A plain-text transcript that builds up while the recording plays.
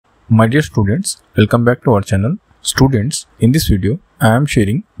My dear students, welcome back to our channel. Students, in this video, I am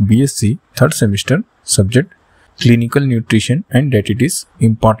sharing BSc 3rd semester subject Clinical Nutrition and Dietetics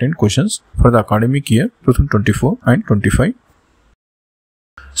important questions for the academic year 2024 and 25.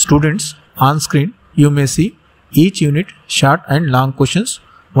 Students, on screen you may see each unit short and long questions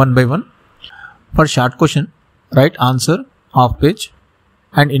one by one. For short question, write answer half page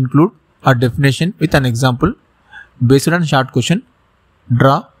and include a definition with an example. Based on short question,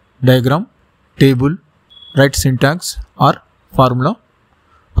 draw diagram, table, write syntax or formula.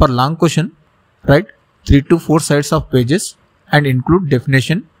 For long question, write 3 to 4 sides of pages and include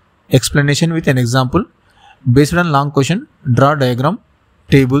definition, explanation with an example. Based on long question, draw diagram,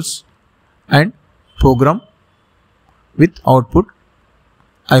 tables and program with output.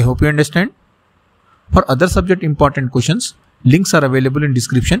 I hope you understand. For other subject important questions, links are available in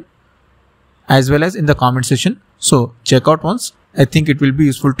description as well as in the comment section. So check out once. I think it will be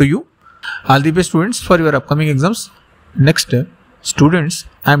useful to you. All the best students for your upcoming exams. Next, students,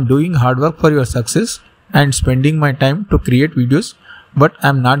 I am doing hard work for your success and spending my time to create videos, but I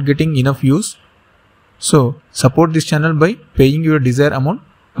am not getting enough views. So support this channel by paying your desired amount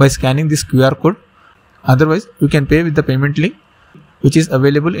by scanning this QR code. Otherwise, you can pay with the payment link which is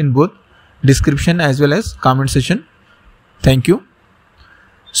available in both description as well as comment section. Thank you.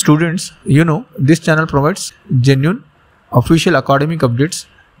 Students, this channel provides genuine official academic updates,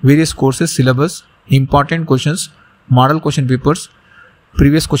 various courses, syllabus, important questions, model question papers,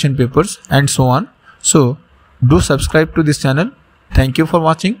 previous question papers and so on. So do subscribe to this channel. Thank you for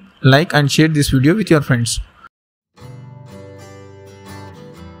watching. Like and share this video with your friends.